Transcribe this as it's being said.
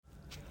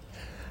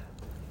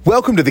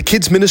Welcome to the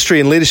Kids Ministry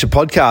and Leadership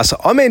Podcast.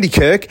 I'm Andy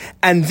Kirk,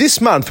 and this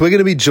month we're going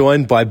to be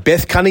joined by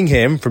Beth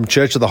Cunningham from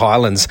Church of the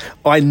Highlands.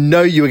 I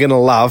know you are going to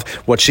love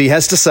what she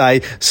has to say,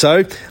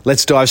 so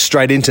let's dive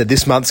straight into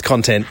this month's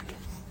content.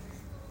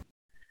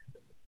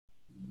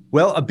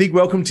 Well, a big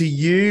welcome to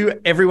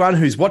you, everyone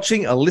who's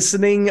watching or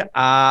listening.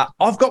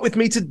 I've got with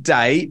me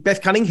today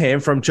Beth Cunningham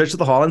from Church of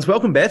the Highlands.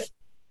 Welcome, Beth.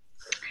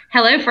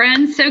 Hello,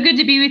 friends. So good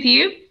to be with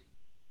you.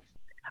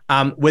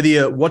 Whether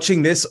you're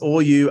watching this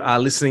or you are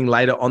listening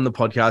later on the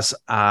podcast,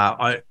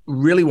 I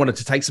really wanted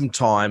to take some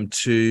time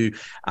to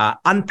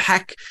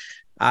unpack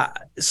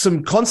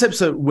some concepts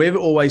that we're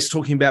always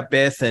talking about,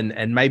 Beth,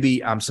 and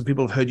maybe some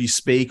people have heard you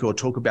speak or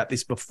talk about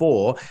this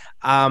before.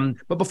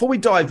 But before we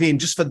dive in,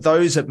 just for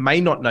those that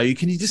may not know you,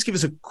 can you just give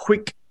us a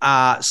quick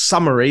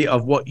summary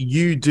of what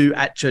you do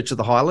at Church of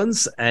the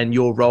Highlands and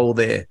your role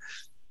there?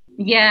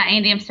 Yeah,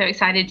 Andy, I'm so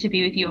excited to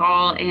be with you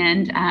all.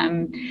 And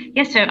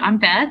so I'm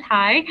Beth.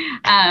 Hi.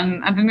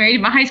 I've been married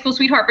to my high school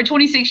sweetheart for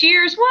 26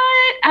 years.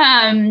 What?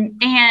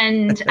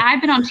 And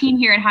I've been on team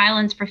here at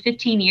Highlands for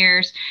 15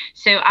 years.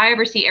 So I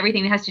oversee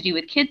everything that has to do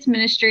with kids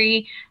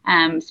ministry,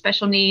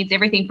 special needs,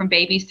 everything from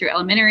babies through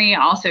elementary.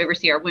 I also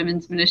oversee our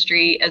women's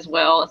ministry as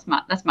well.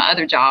 That's my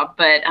other job.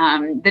 But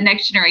the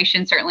next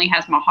generation certainly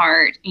has my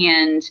heart,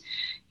 and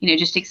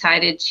just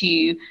excited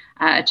to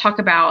talk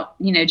about,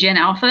 Gen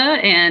Alpha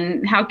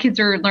and how kids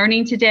are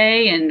learning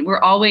today. And we're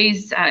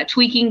always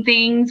tweaking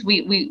things.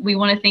 We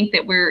want to think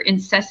that we're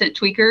incessant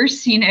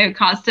tweakers,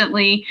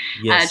 constantly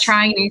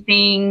trying new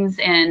things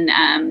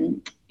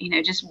and,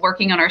 just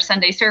working on our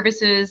Sunday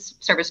services,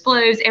 service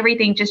flows,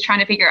 everything, just trying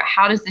to figure out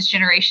how does this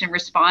generation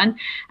respond.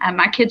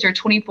 My kids are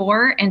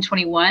 24 and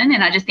 21,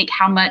 and I just think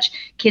how much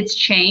kids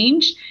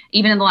change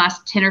even in the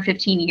last 10 or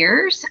 15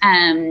 years.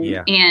 And,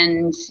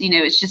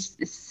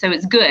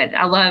 it's good.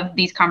 I love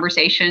these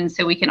conversations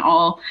so we can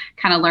all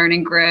kind of learn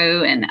and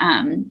grow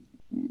and,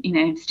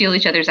 steal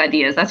each other's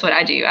ideas. That's what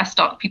I do. I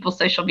stalk people's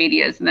social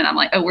medias, and then I'm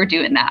like, oh, we're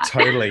doing that.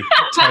 Totally.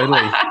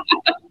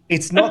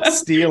 It's not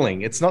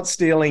stealing. It's not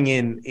stealing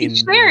in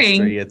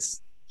ministry.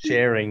 It's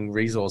sharing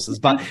resources.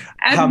 But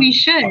as we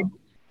should.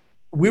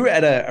 We were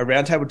at a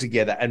roundtable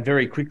together, and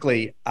very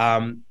quickly,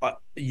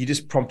 you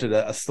just prompted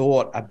a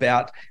thought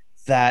about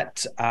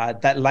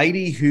that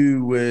lady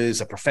who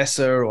was a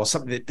professor or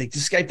something. That they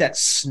just gave that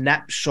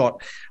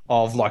snapshot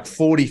of like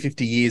 40,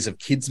 50 years of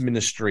kids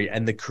ministry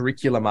and the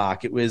curriculum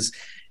arc. It was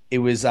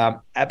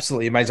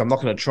absolutely amazing. I'm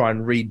not going to try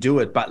and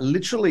redo it, but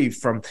literally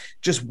from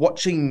just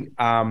watching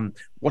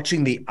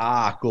the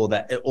arc or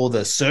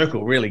the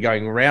circle really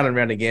going round and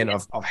round again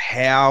of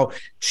how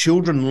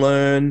children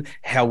learn,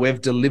 how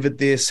we've delivered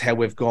this, how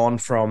we've gone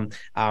from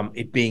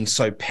it being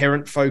so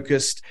parent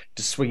focused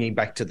to swinging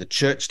back to the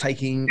church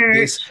taking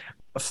this.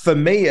 For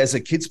me as a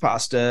kids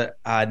pastor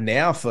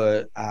now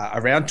for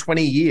around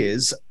 20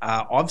 years,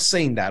 I've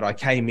seen that. I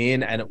came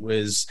in and it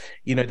was,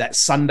 that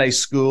Sunday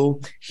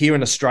school here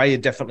in Australia,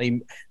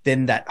 definitely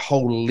then that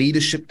whole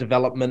leadership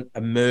development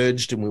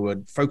emerged, and we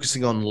were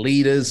focusing on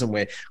leaders and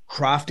we're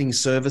crafting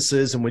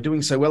services and we're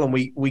doing so well. And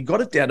we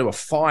got it down to a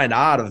fine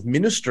art of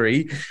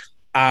ministry,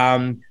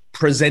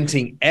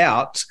 presenting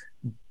out,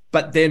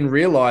 but then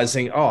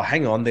realizing, oh,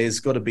 hang on,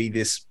 there's got to be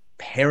this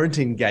parent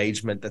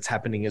engagement that's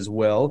happening as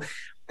well.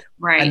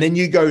 Right. And then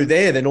you go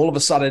there, then all of a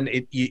sudden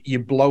you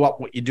blow up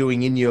what you're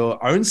doing in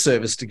your own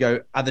service to go,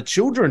 are the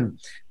children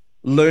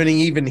learning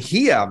even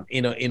here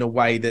in a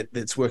way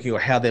that's working, or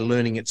how they're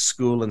learning at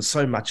school, and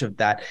so much of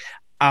that.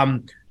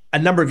 A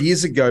number of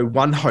years ago,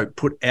 One Hope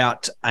put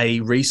out a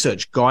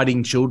research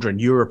guiding children.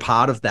 You were a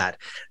part of that.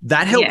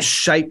 That helped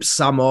shape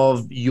some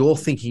of your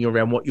thinking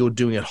around what you're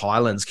doing at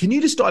Highlands. Can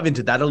you just dive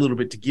into that a little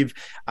bit to give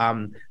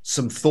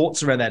some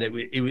thoughts around that?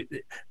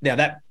 Now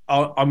that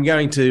I'm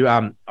going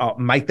to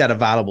make that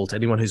available to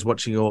anyone who's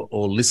watching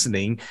or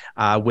listening,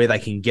 where they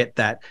can get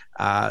that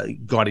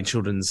guiding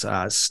children's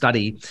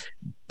study.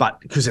 But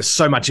because there's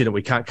so much in it,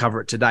 we can't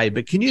cover it today.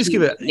 But can you just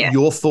give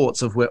your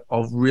thoughts of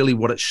really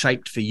what it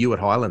shaped for you at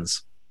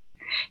Highlands?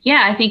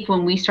 Yeah, I think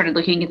when we started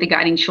looking at the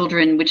guiding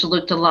children, which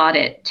looked a lot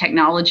at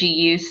technology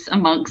use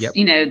amongst,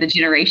 the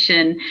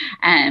generation,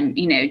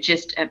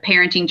 just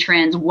parenting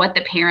trends, what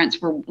the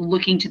parents were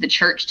looking to the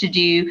church to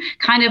do,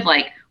 kind of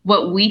like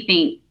what we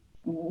think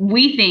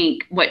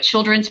what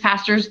children's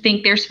pastors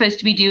think they're supposed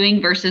to be doing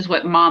versus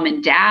what mom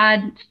and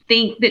dad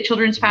think that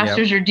children's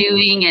pastors are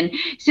doing. And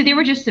so there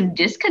were just some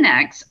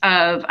disconnects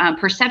of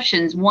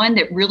perceptions. One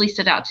that really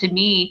stood out to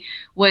me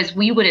was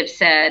we would have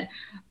said,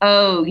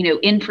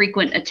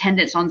 infrequent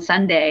attendance on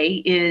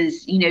Sunday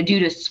is, due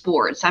to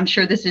sports. I'm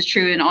sure this is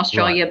true in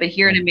Australia, but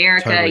here in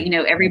America,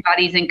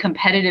 everybody's in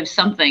competitive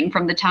something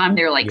from the time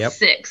they're like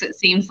 6, it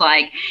seems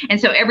like.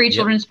 And so every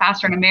children's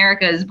pastor in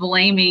America is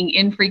blaming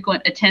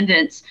infrequent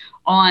attendance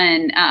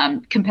on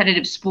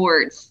competitive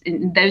sports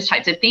and those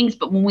types of things.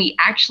 But when we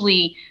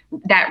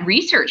that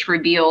research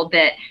revealed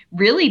that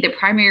really the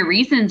primary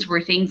reasons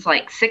were things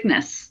like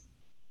sickness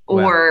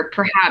Wow. or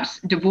perhaps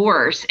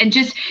divorce, and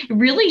just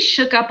really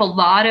shook up a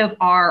lot of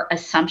our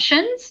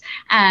assumptions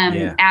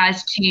Yeah.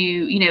 as to,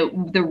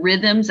 the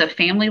rhythms of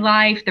family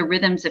life, the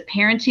rhythms of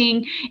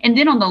parenting. And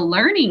then on the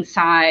learning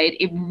side,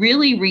 it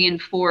really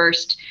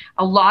reinforced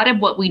a lot of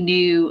what we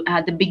knew,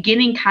 the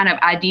beginning kind of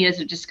ideas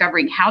of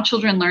discovering how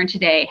children learn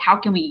today, how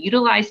can we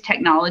utilize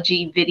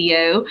technology,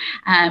 video,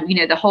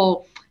 the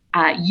whole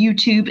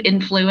YouTube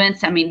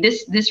influence. I mean,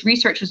 this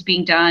research was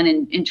being done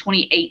in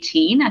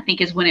 2018, I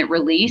think is when it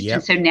released. And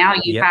Yep. so now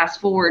you Yep.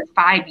 fast forward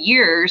 5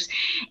 years,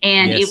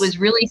 and it Yes. was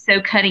really so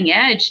cutting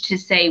edge to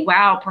say,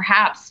 wow,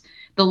 perhaps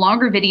the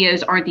longer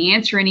videos aren't the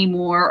answer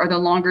anymore, or the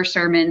longer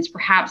sermons.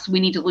 Perhaps we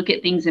need to look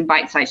at things in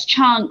bite-sized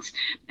chunks,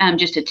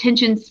 just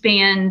attention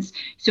spans.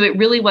 So it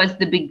really was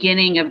the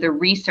beginning of the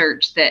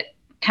research that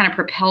kind of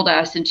propelled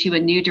us into a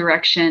new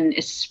direction,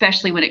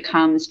 especially when it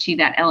comes to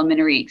that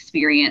elementary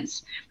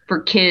experience for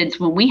kids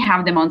when we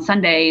have them on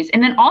Sundays.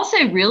 And then also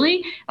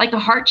really like a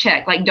heart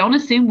check, like don't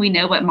assume we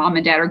know what mom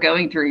and dad are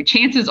going through.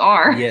 Chances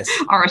are Yes.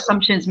 our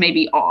assumptions may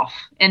be off.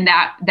 And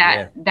that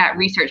Yeah.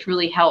 research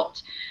really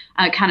helped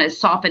kind of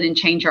soften and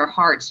change our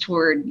hearts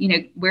toward,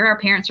 where our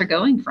parents are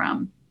coming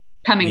from,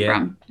 Yeah.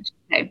 I should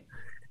say.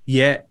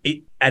 Yeah.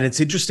 And it's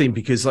interesting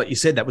because, like you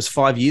said, that was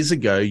 5 years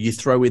ago. You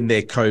throw in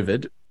there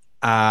COVID,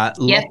 Yes.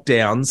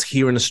 lockdowns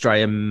here in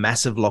Australia,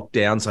 massive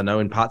lockdowns. I know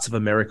in parts of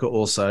America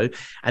also.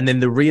 And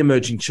then the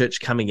re-emerging church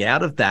coming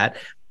out of that.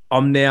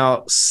 I'm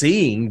now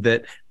seeing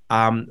that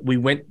we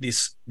went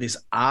this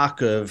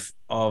arc of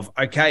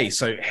okay,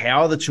 so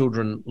how are the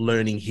children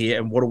learning here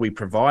and what are we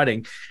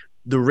providing?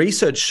 The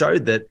research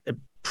showed that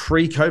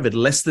pre-COVID,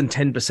 less than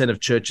 10% of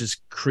churches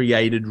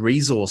created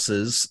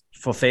resources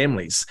for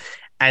families.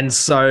 And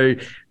so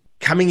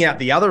coming out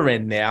the other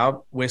end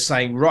now, we're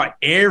saying, right,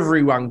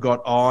 everyone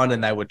got on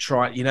and they were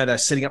trying, they're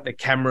setting up their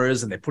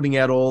cameras and they're putting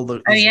out all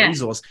this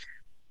resource.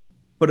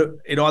 But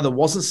it either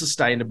wasn't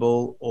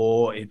sustainable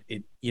or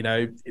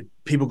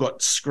people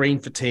got screen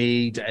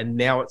fatigued. And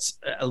now it's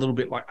a little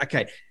bit like,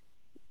 okay,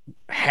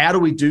 how do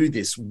we do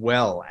this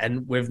well?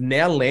 And we've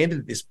now landed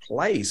at this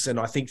place. And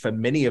I think for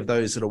many of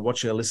those that are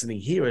watching or listening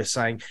here are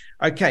saying,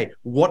 okay,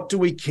 what do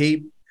we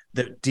keep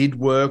that did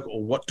work,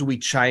 or what do we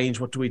change?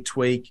 What do we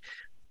tweak?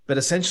 But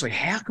essentially,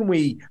 how can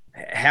we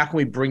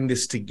bring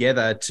this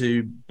together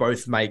to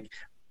both make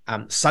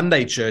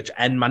Sunday church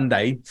and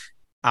Monday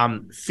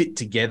fit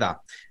together?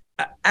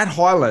 At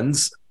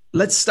Highlands,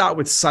 let's start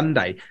with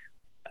Sunday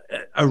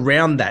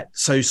around that.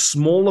 So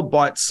smaller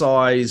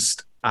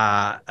bite-sized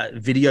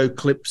video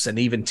clips and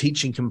even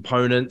teaching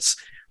components.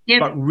 Yep.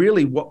 But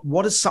really,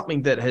 what is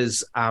something that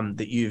has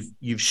that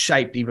you've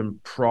shaped even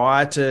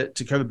prior to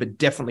COVID, but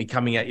definitely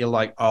coming out, you're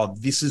like, oh,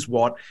 this is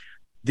what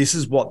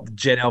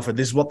Gen Alpha,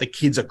 this is what the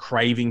kids are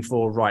craving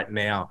for right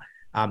now.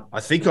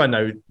 I think I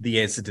know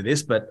the answer to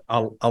this, but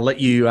I'll let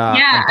you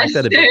unpack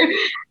that a bit.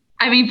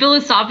 I mean,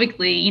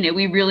 philosophically,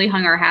 we really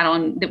hung our hat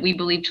on that we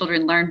believe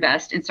children learn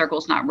best in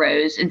circles, not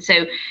rows. And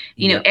so,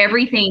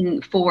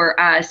 everything for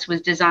us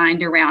was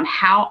designed around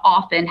how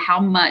often, how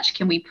much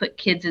can we put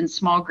kids in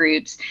small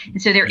groups.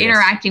 And so they're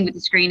interacting with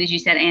the screen, as you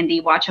said, Andy,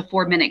 watch a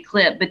 4-minute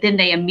clip, but then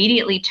they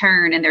immediately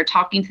turn and they're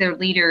talking to their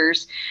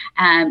leaders,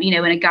 in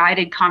a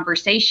guided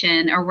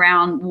conversation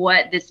around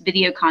what this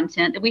video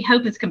content that we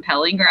hope is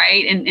compelling,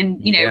 right? And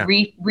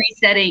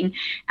resetting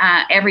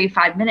every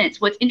 5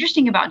 minutes. What's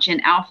interesting about Gen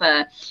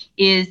Alpha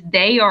is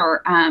they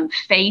are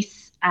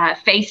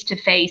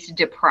face-to-face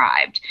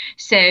deprived.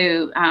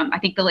 So I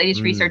think the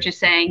latest research is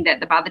saying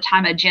that by the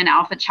time a Gen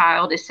Alpha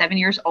child is 7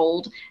 years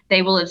old,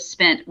 they will have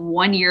spent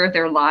 1 year of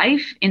their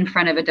life in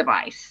front of a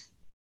device,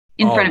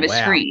 in front of a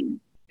screen.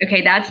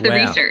 Okay, that's the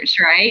research,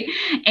 right?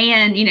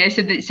 And,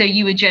 so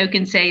you would joke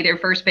and say their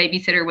first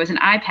babysitter was an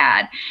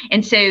iPad.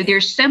 And so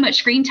there's so much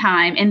screen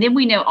time. And then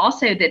we know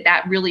also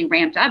that really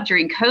ramped up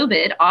during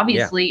COVID.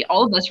 Obviously,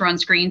 all of us were on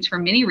screens for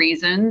many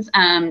reasons,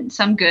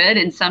 some good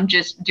and some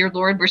just, dear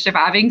Lord, we're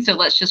surviving. So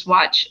let's just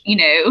watch,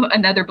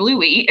 another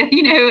Bluey,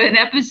 an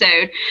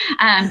episode.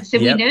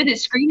 We know that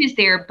screen is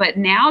there, but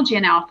now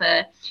Gen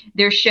Alpha,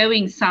 they're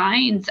showing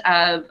signs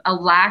of a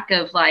lack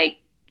of like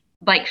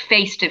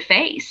face to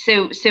face.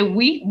 So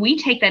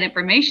we take that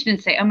information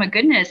and say, oh my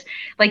goodness,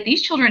 like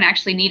these children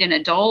actually need an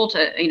adult,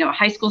 a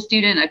high school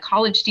student, a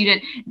college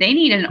student. They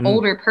need an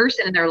older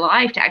person in their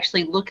life to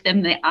actually look them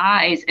in the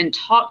eyes and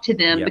talk to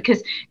them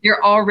because there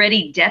are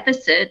already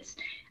deficits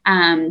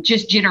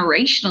just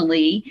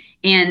generationally.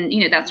 And,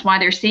 that's why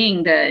they're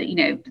seeing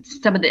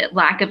some of the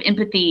lack of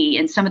empathy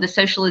and some of the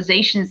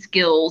socialization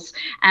skills,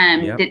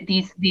 that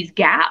these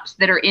gaps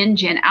that are in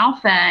Gen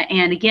Alpha.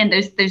 And again,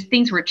 those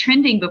things were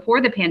trending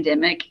before the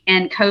pandemic,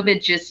 and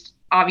COVID just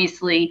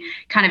obviously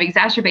kind of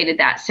exacerbated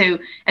that. So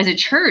as a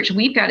church,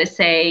 we've got to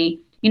say,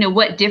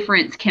 what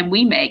difference can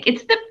we make?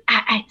 It's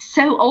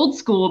so old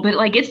school, but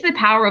it's the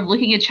power of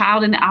looking a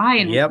child in the eye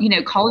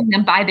and, calling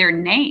them by their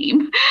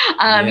name.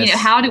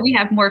 How do we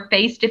have more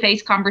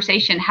face-to-face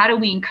conversation? How do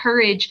we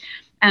encourage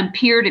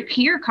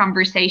peer-to-peer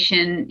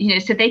conversation,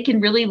 so they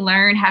can really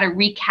learn how to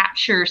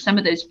recapture some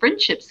of those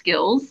friendship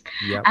skills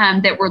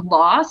that were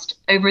lost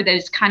over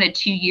those kind of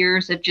 2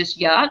 years of just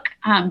yuck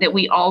that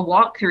we all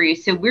walk through.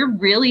 So we're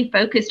really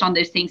focused on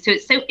those things. So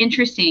it's so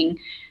interesting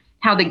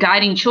how the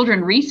Guiding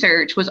Children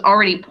research was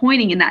already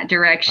pointing in that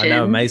direction. I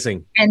know,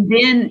 amazing. And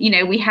then,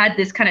 we had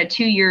this kind of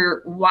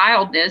 2-year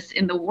wildness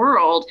in the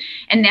world.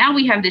 And now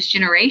we have this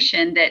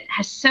generation that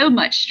has so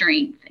much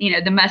strength,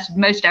 the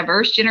most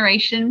diverse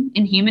generation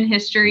in human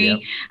history.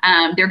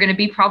 Yep. They're going to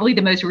be probably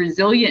the most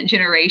resilient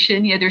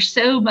generation. There's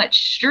so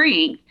much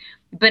strength.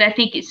 But I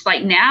think it's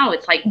like now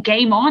it's like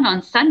game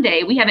on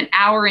Sunday. We have an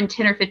hour and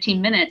 10 or 15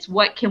 minutes.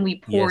 What can we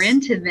pour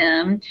into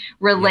them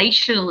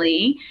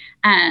relationally?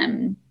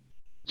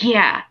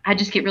 Yeah, I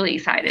just get really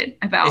excited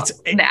about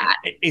that.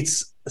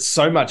 It's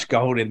so much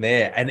gold in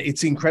there. And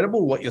it's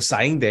incredible what you're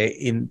saying there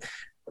in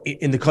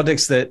the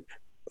context that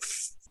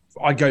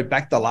I go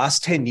back the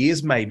last 10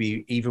 years,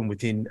 maybe even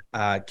within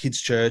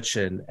kids' church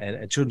and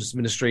children's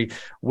ministry,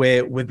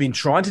 where we've been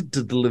trying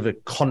to deliver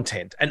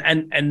content.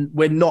 And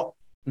we're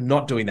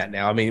not doing that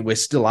now. I mean, we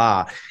still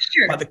are.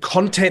 Sure. But the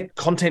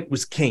content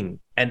was king.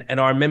 And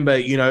I remember,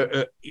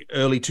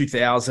 early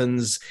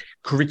 2000s,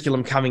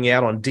 curriculum coming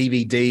out on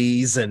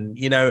DVDs and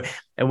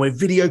we're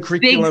video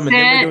curriculum big set,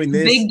 and then we're doing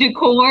this. Big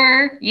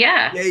decor.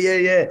 Yeah.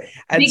 Yeah.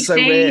 And big so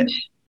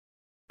stage.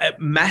 We're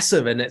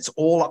massive and it's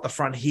all up the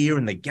front here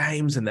and the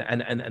games and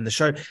the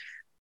show.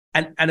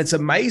 And it's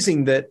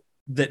amazing that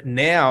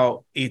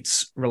now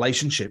it's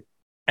relationship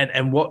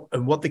and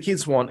what the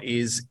kids want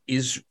is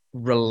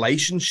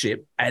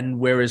relationship. And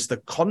whereas the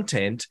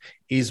content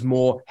is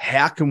more,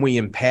 how can we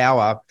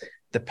empower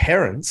the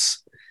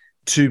parents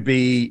to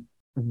be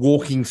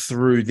walking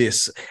through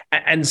this?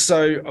 And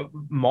so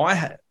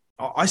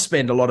I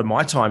spend a lot of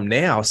my time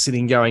now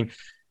sitting going,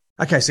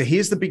 okay, so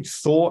here's the big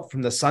thought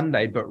from the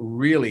Sunday, but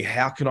really,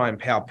 how can I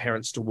empower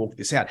parents to walk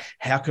this out?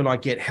 How can I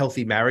get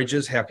healthy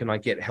marriages? How can I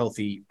get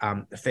healthy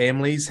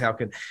families? How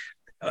can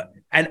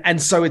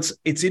and so it's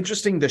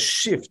interesting, the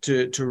shift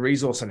to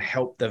resource and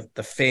help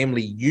the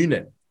family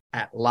unit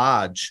at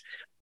large.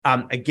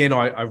 Again,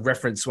 I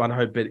referenced One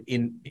Hope, but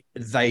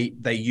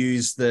they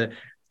use the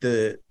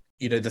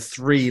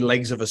 3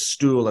 legs of a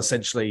stool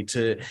essentially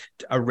to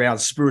around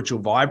spiritual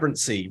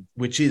vibrancy,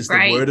 which is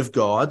the Word of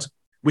God,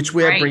 which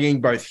we are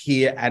bringing both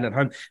here and at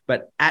home,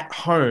 but at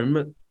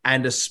home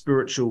and a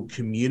spiritual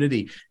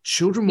community.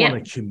 Children want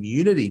a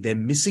community. They're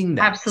missing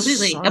that.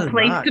 Absolutely. So a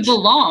place much. To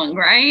belong,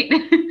 right?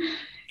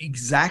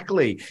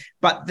 Exactly.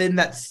 But then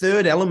that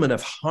third element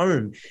of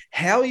home,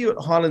 how are you at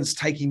Highlands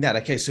taking that?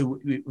 Okay, so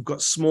we've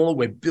got smaller,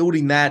 we're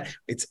building that.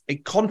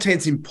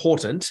 Content's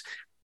important,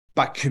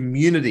 but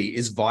community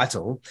is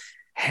vital.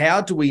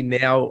 How do we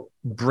now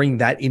bring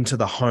that into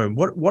the home?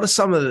 What are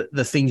some of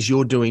the things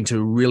you're doing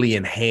to really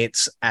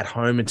enhance at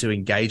home and to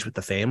engage with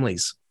the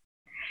families?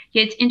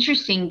 Yeah, it's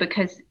interesting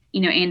because,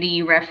 Andy,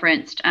 you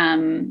referenced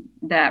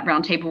that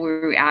roundtable we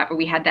were at, where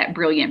we had that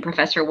brilliant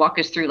professor walk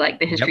us through like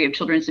the history of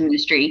children's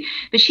ministry.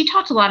 But she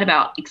talked a lot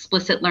about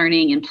explicit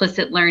learning,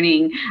 implicit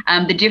learning,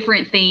 the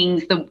different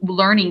things, the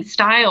learning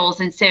styles.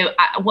 And so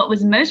what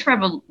was most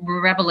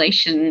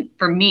revelation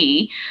for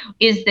me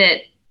is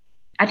that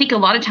I think a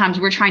lot of times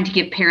we're trying to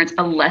give parents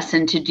a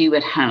lesson to do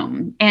at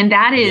home. And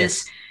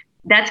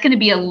that's going to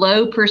be a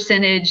low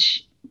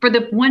percentage. For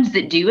the ones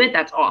that do it,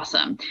 that's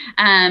awesome.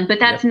 But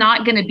that's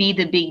not going to be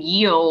the big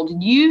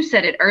yield. You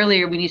said it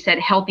earlier when you said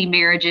healthy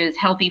marriages,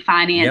 healthy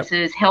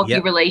finances,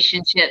 healthy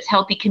relationships,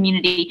 healthy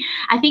community.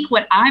 I think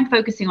what I'm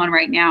focusing on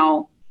right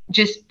now,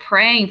 just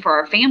praying for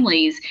our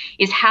families,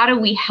 is how do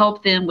we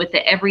help them with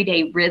the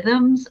everyday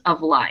rhythms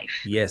of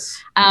life?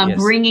 Yes.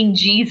 Bringing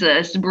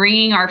Jesus,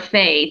 bringing our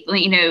faith,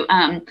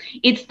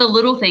 it's the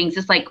little things.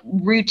 It's like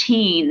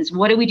routines.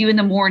 What do we do in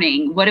the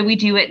morning? What do we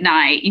do at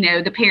night?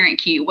 The parent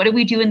cue. What do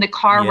we do in the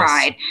car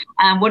ride?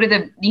 What are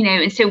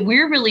and so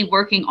we're really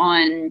working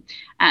on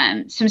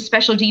some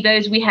special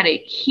devos. We had a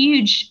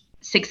huge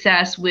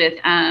success with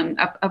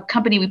a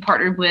company we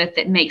partnered with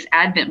that makes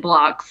Advent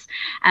blocks.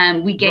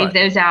 We gave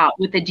those out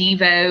with the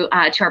Devo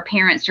to our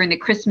parents during the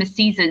Christmas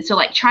season. So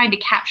like trying to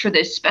capture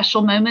those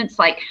special moments,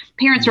 like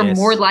parents are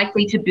more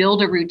likely to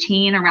build a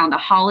routine around a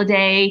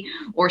holiday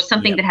or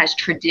something that has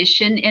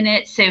tradition in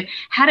it. So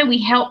how do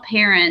we help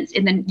parents?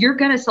 And then you're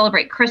going to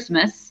celebrate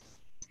Christmas.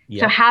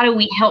 So how do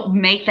we help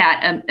make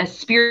that a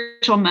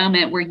spiritual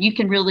moment where you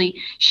can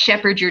really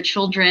shepherd your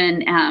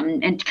children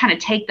and kind of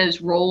take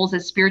those roles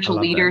as spiritual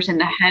leaders in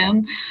the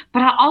home?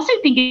 But I also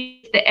think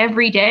it's the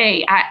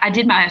everyday. I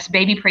did my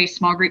baby praise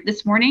small group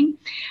this morning.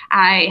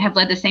 I have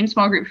led the same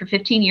small group for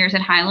 15 years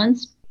at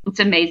Highlands. It's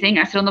amazing.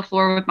 I sit on the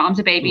floor with moms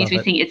and babies. We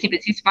sing Itsy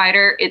Bitsy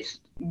Spider.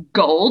 It's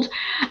gold.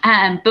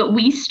 But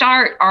we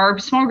start our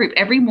small group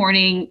every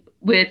morning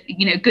with,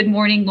 good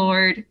morning,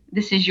 Lord.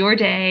 This is your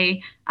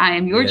day. I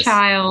am your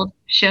child.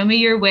 Show me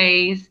your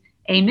ways.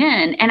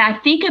 Amen. And I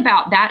think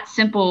about that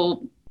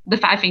simple, the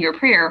 5-finger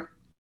prayer.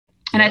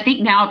 And I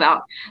think now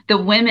about the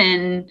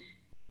women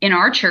in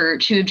our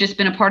church who have just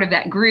been a part of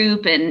that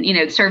group and,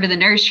 serve in the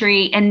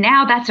nursery. And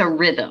now that's a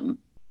rhythm.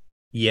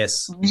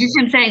 Yes. Just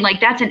I'm saying, like,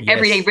 that's an Yes.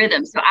 everyday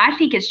rhythm. So I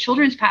think as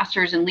children's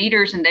pastors and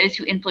leaders and those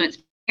who influence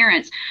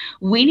parents,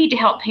 we need to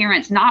help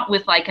parents not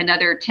with like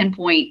another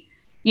 10-point,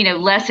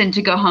 lesson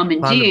to go home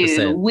and do.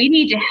 100%. We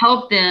need to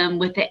help them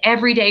with the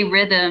everyday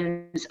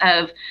rhythms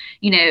of,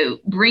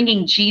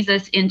 bringing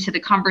Jesus into the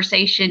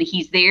conversation.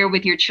 He's there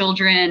with your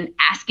children,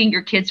 asking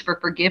your kids for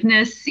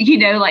forgiveness,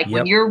 like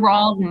when you're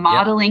wrong,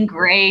 modeling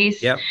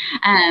grace. Yep.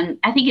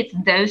 I think it's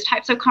those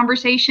types of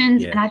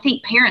conversations. Yeah. And I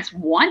think parents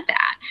want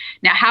that.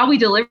 Now, how we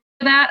deliver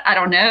that, I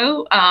don't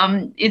know.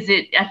 I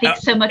think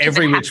so much of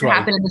it has to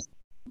happen in this.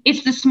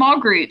 It's the small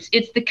groups.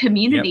 It's the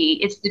community.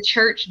 It's the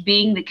church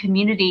being the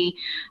community.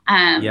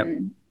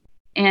 And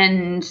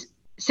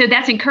so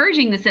that's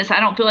encouraging in the sense I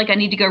don't feel like I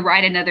need to go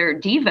write another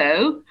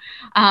Devo.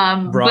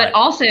 But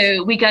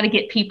also we got to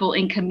get people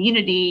in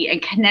community and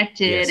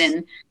connected,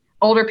 and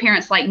older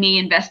parents like me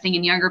investing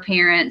in younger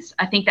parents.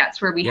 I think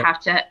that's where we have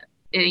to,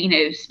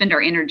 spend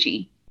our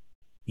energy.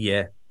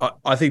 Yeah,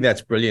 I think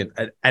that's brilliant.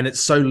 And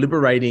it's so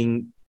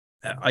liberating,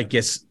 I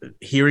guess,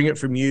 hearing it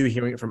from you,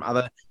 hearing it from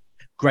other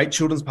great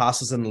children's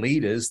pastors and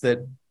leaders, that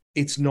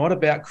it's not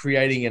about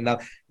creating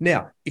another.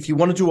 Now, if you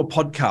want to do a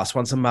podcast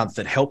once a month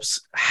that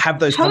helps have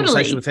those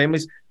conversations with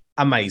families,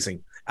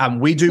 amazing.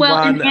 We do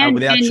one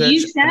with our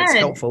church, and it's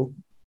helpful.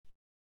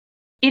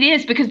 It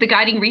is, because the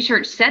guiding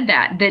research said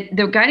that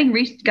the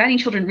guiding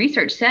children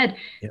research said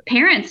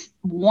parents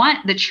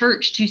want the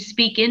church to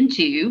speak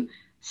into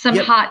some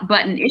hot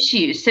button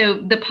issues. So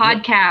the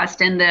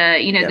podcast and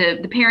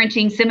the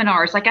parenting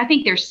seminars, like I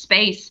think there's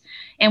space,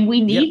 and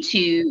we need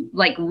to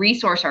like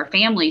resource our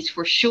families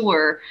for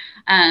sure.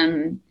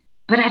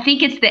 But I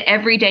think it's the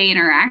everyday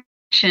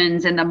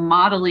interactions and the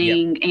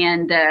modeling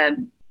and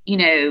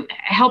the,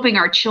 helping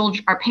our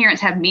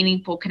parents have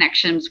meaningful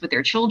connections with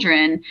their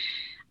children.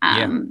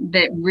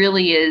 That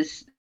really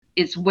is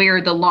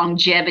where the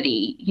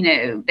longevity,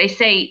 they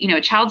say,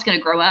 a child's going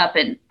to grow up,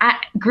 and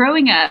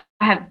growing up,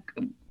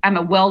 I'm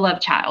a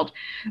well-loved child,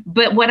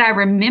 but what I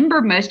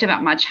remember most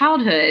about my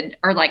childhood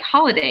are like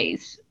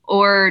holidays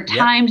or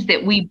times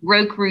that we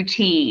broke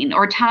routine,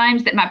 or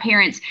times that my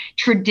parents'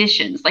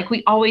 traditions, like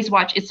we always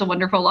watch It's a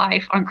Wonderful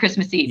Life on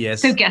Christmas Eve.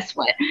 Yes. So guess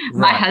what?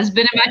 My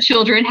husband and my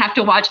children have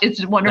to watch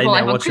It's a Wonderful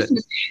Life on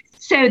Christmas.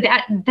 So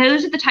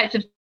those are the types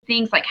of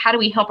things, like how do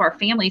we help our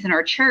families and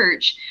our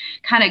church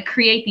kind of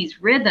create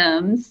these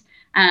rhythms,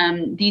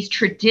 these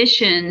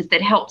traditions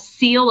that help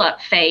seal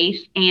up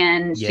faith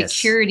and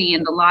security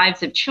in the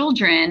lives of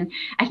children.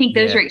 I think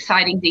those are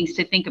exciting things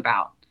to think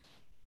about.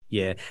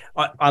 Yeah,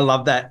 I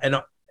love that. And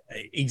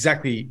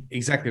exactly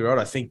right.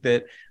 I think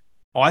back,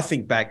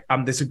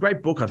 there's a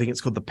great book, I think it's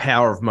called The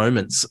Power of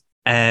Moments.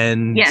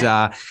 And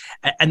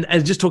and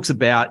it just talks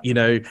about,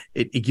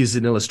 it gives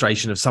an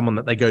illustration of someone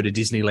that they go to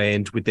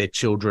Disneyland with their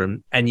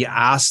children, and you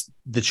ask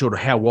the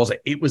children, how was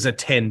it? It was a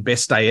 10,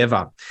 best day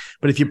ever.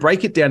 But if you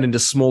break it down into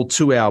small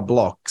 2-hour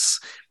blocks,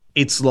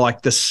 it's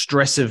like the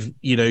stress of,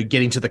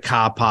 getting to the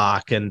car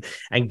park and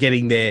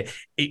getting there.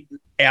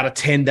 Out of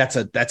 10, that's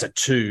a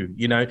 2,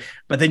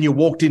 but then you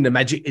walked into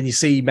Magic and you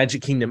see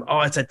Magic Kingdom. Oh,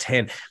 it's a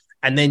 10.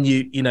 And then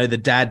the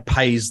dad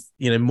pays,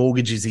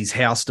 mortgages his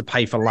house to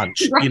pay for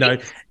lunch,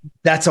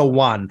 that's a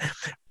 1.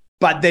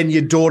 But then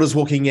your daughter's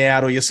walking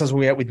out, or your son's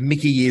walking out with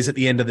Mickey ears at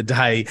the end of the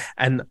day.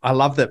 And I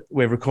love that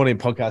we're recording a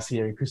podcast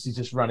here and Christy's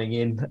just running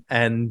in,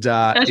 and it's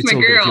all good.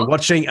 If you're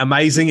watching,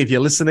 amazing. If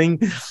you're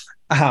listening,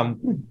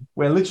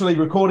 we're literally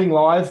recording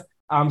live.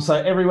 So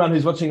everyone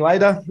who's watching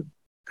later,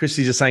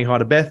 Christy's just saying hi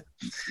to Beth.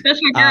 That's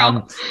my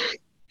girl.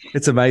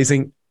 It's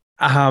amazing.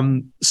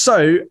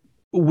 So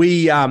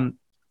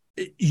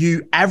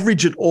you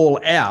average it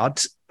all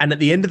out, and at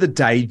the end of the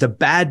day, the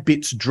bad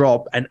bits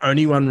drop, and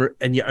you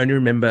only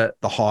remember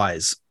the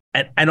highs.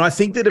 And I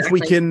think that if we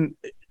can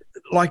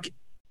like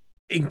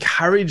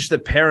encourage the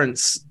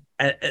parents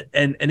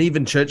and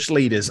even church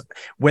leaders,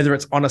 whether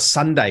it's on a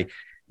Sunday,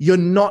 you're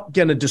not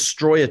going to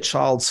destroy a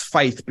child's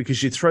faith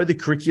because you throw the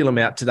curriculum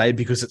out today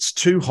because it's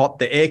too hot,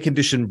 the air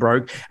condition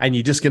broke, and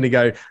you're just going to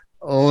go,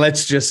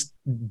 let's just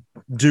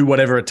do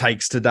whatever it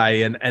takes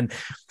today. But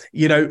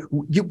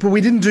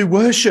we didn't do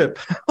worship.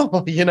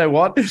 You know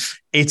what?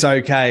 It's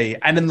okay.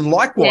 And then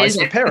likewise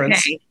for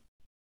parents,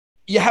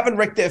 you haven't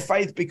wrecked their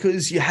faith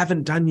because you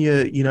haven't done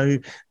your,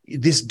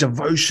 this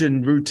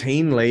devotion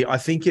routinely. I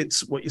think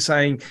it's what you're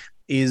saying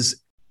is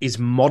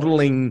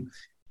modeling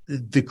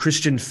the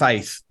Christian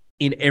faith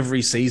in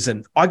every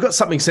season. I got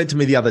something sent to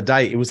me the other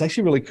day. It was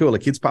actually really cool. A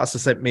kids pastor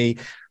sent me,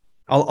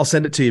 I'll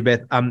send it to you,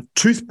 Beth,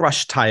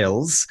 toothbrush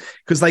tales,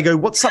 because they go,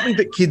 what's something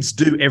that kids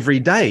do every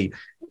day?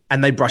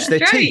 And they brush their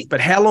teeth.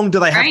 But how long do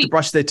they have to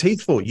brush their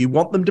teeth for? You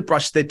want them to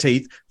brush their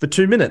teeth for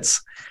 2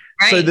 minutes.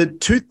 So the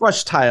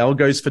toothbrush tale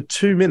goes for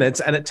 2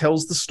 minutes, and it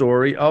tells the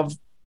story of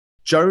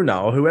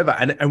Jonah or whoever.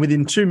 And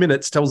within 2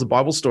 minutes tells a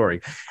Bible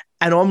story.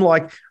 And I'm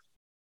like,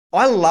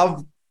 I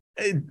love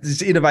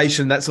this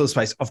innovation, that sort of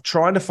space of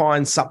trying to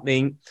find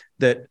something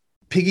that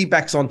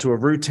piggybacks onto a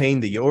routine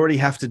that you already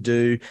have to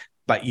do,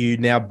 but you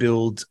now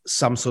build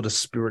some sort of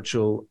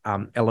spiritual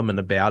element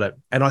about it.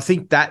 And I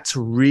think that's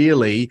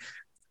really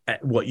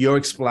what you're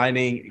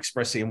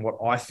expressing, and what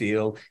I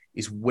feel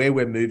is where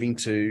we're moving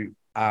to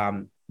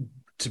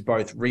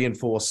both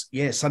reinforce,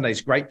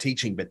 Sunday's great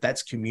teaching, but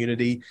that's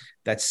community,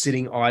 that's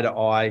sitting eye to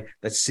eye,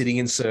 that's sitting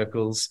in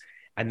circles.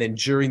 And then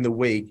during the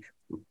week,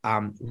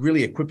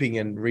 really equipping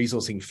and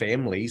resourcing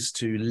families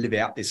to live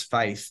out this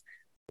faith.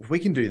 If we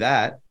can do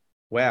that,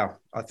 wow,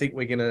 I think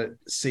we're going to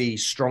see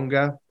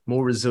stronger,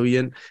 more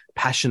resilient,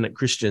 passionate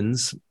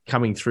Christians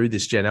coming through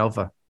this Gen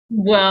Alpha.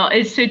 Well,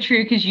 it's so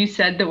true because you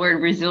said the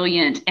word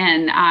resilient,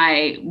 and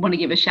I want to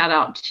give a shout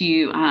out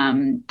to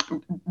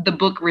the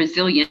book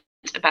Resilient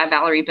by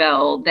Valerie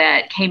Bell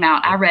that came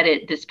out. I read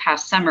it this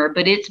past summer,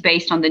 but it's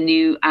based on the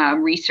new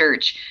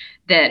research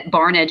that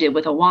Barna did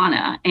with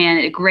Awana, and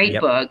a great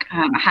book.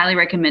 I highly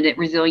recommend it,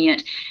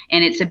 Resilient.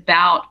 And it's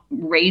about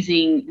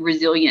raising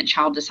resilient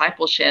child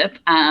discipleship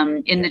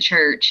in the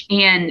church.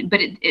 But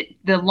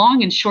the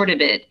long and short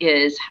of it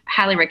is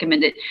highly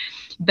recommend it.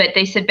 But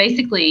they said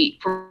basically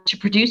to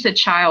produce a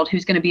child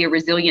who's going to be a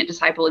resilient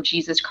disciple of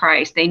Jesus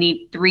Christ, they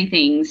need three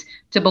things: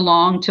 to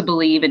belong, to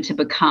believe, and to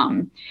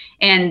become.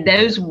 And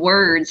those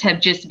words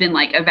have just been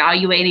like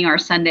evaluating our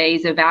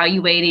Sundays,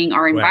 evaluating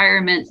our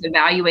environments,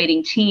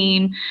 evaluating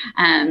team.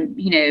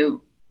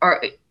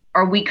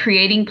 Are we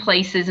creating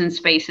places and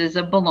spaces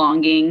of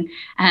belonging?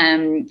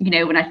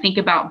 When I think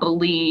about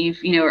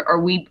believe, are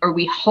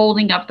we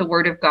holding up the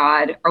word of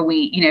God? Are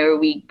we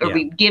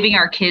giving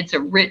our kids a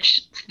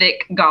rich,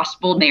 thick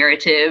gospel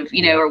narrative?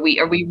 Are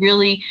we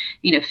really,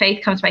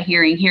 faith comes by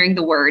hearing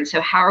the word.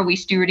 So how are we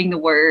stewarding the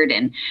word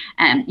and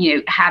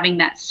having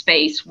that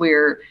space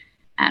where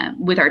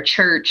with our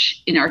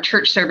church, in our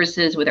church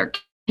services, with our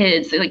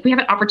kids, like we have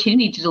an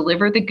opportunity to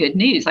deliver the good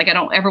news. Like I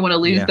don't ever want to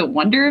lose the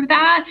wonder of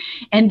that.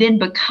 And then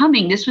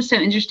becoming, this was so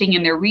interesting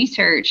in their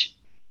research,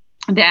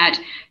 that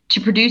to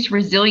produce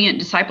resilient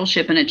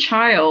discipleship in a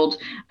child,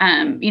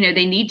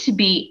 they need to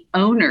be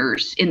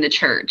owners in the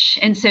church.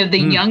 And so the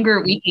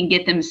younger we can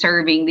get them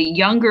serving, the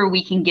younger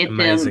we can get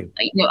them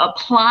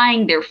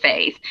applying their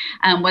faith,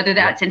 whether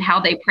that's in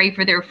how they pray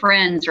for their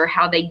friends or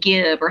how they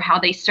give or how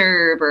they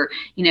serve, or,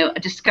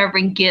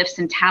 discovering gifts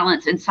and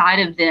talents inside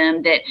of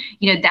them that,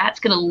 that's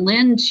going to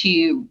lend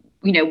to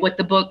what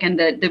the book and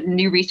the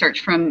new research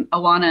from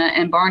Awana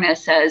and Barna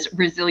says,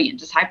 resilient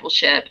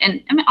discipleship.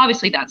 And I mean,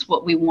 obviously that's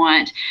what we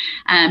want.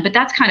 But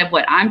that's kind of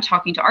what I'm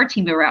talking to our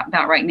team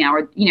about right now,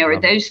 are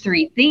those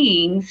three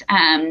things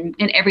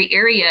in every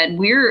area. And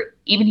we're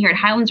even here at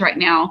Highlands right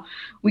now,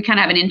 we kind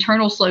of have an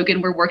internal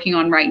slogan we're working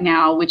on right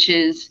now, which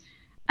is,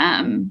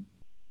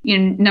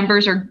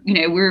 numbers are,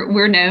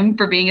 we're known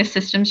for being a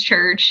systems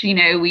church.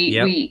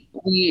 We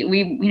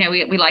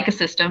like a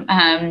system,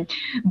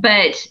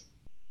 but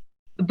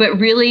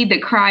really the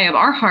cry of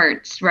our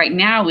hearts right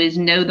now is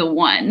know the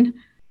one,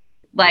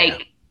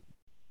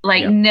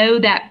 know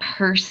that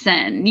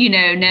person,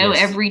 know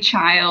every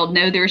child,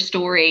 know their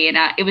story. And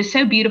it was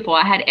so beautiful.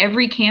 I had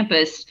every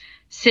campus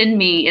send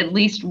me at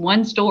least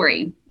one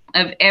story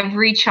of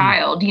every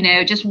child,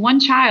 just one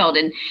child.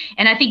 And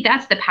I think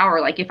that's the power.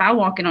 Like if I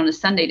walk in on a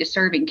Sunday to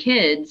serving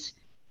kids,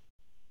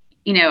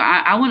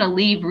 I want to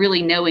leave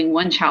really knowing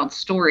one child's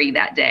story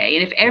that day.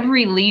 And if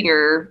every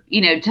leader,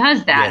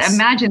 does that,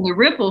 imagine the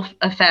ripple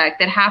effect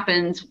that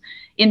happens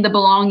in the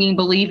belonging,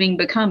 believing,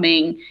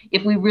 becoming,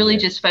 if we really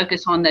just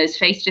focus on those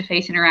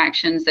face-to-face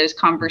interactions, those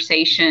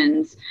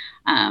conversations.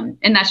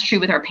 And that's true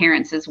with our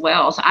parents as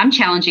well. So I'm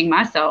challenging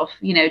myself,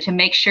 to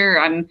make sure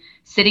I'm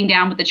sitting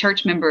down with the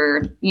church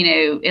member,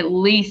 at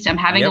least I'm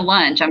having a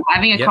lunch, I'm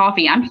having a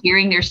coffee, I'm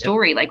hearing their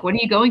story. Like, what are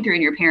you going through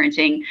in your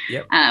parenting?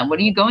 What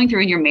are you going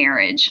through in your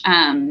marriage?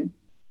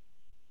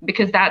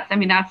 Because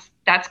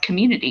that's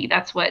community.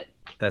 That's what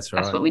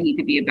we need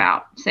to be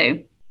about. So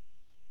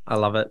I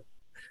love it.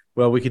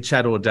 Well, we could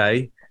chat all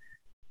day.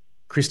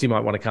 Christy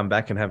might want to come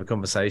back and have a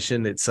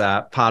conversation. It's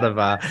part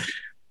of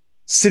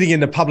sitting in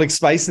the public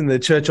space in the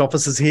church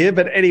offices here.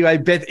 But anyway,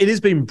 Beth, it has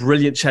been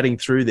brilliant chatting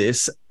through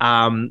this.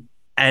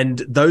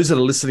 And those that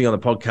are listening on the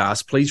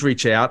podcast, please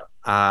reach out.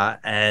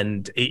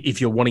 And if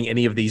you're wanting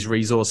any of these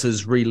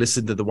resources,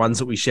 re-listen to the ones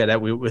that we shared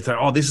out with,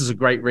 this is a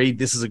great read.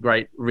 This is a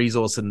great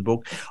resource and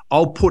book.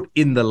 I'll put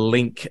in the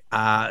link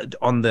on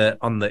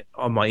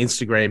my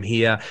Instagram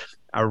here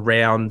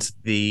around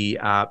the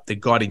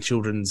Guiding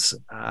Children's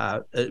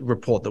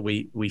report that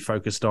we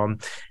focused on,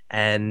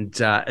 and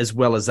as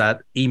well as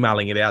that,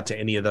 emailing it out to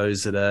any of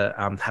those that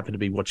are happen to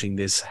be watching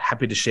this.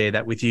 Happy to share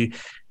that with you.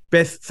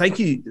 Beth, thank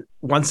you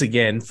once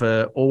again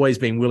for always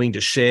being willing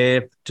to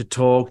share, to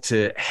talk,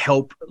 to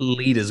help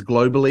leaders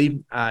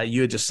globally.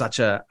 You're just such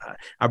a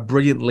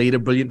brilliant leader,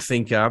 brilliant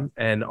thinker,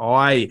 and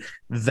I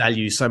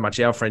value so much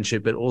our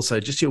friendship, but also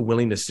just your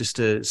willingness just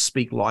to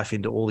speak life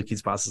into all the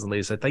kids, pastors, and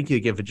leaders. So thank you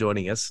again for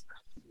joining us.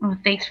 Well,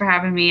 thanks for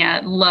having me. I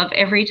love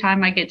every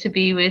time I get to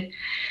be with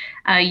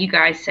you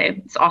guys, so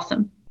it's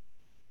awesome.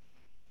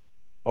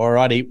 All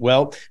righty.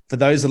 Well, for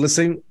those that are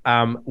listening,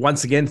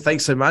 once again,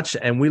 thanks so much.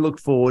 And we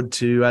look forward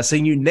to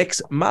seeing you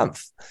next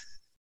month.